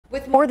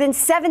With more than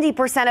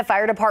 70% of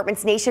fire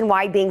departments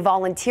nationwide being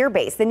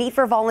volunteer-based, the need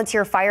for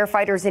volunteer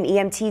firefighters and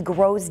EMT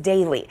grows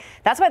daily.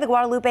 That's why the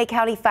Guadalupe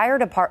County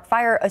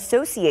Fire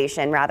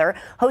Association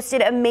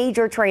hosted a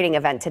major training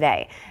event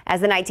today.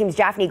 As the night team's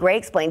Japhanie Gray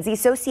explains, the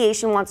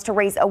association wants to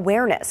raise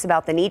awareness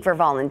about the need for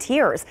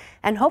volunteers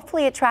and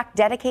hopefully attract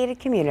dedicated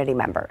community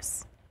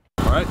members.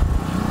 All right,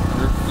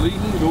 you're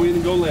leading, go in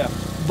and go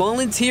left.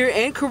 Volunteer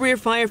and career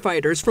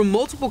firefighters from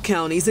multiple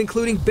counties,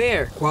 including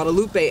Bexar,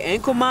 Guadalupe,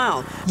 and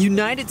Comal,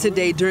 united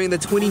today during the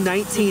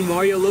 2019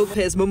 Mario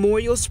Lopez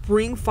Memorial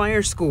Spring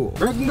Fire School.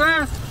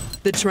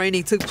 The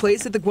training took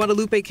place at the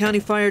Guadalupe County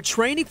Fire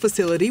Training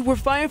Facility, where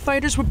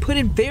firefighters were put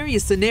in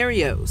various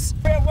scenarios.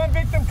 We have one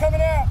victim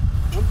coming out.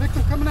 One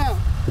victim coming out.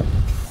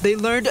 They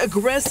learned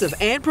aggressive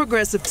and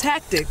progressive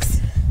tactics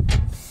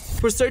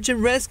for search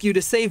and rescue to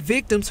save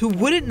victims who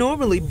wouldn't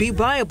normally be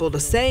viable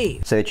to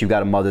save. Say that you've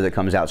got a mother that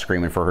comes out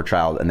screaming for her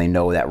child and they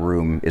know that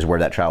room is where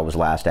that child was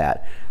last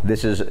at.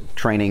 This is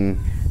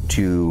training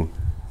to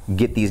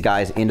get these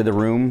guys into the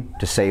room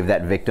to save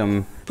that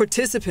victim.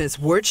 Participants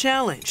were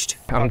challenged.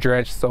 I'm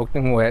drenched, soaked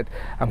and wet.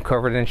 I'm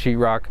covered in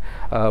sheetrock.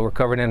 We're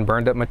covered in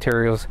burned up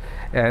materials.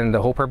 And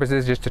the whole purpose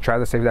is just to try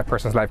to save that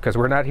person's life because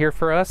we're not here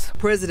for us.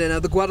 President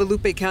of the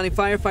Guadalupe County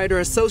Firefighter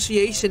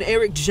Association,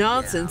 Eric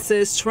Johnson,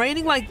 says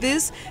training like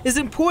this is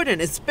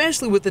important,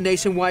 especially with the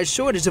nationwide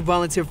shortage of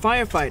volunteer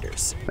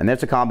firefighters. And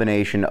that's a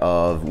combination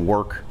of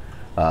work,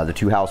 the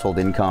two household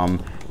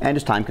income, and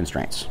just time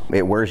constraints.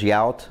 It wears you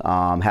out,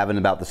 having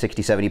about the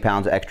 60, 70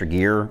 pounds of extra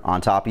gear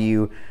on top of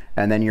you,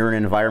 and then you're in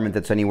an environment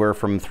that's anywhere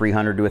from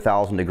 300 to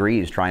 1,000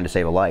 degrees trying to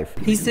save a life.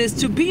 He says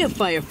to be a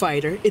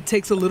firefighter, it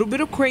takes a little bit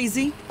of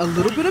crazy, a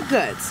little bit of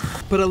guts,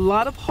 but a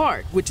lot of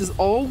heart, which is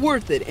all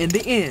worth it in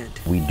the end.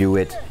 We do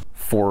it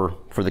for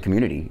the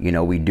community. You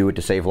know, we do it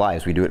to save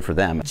lives. We do it for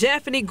them.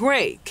 Japhanie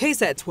Gray,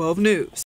 KSAT 12 News.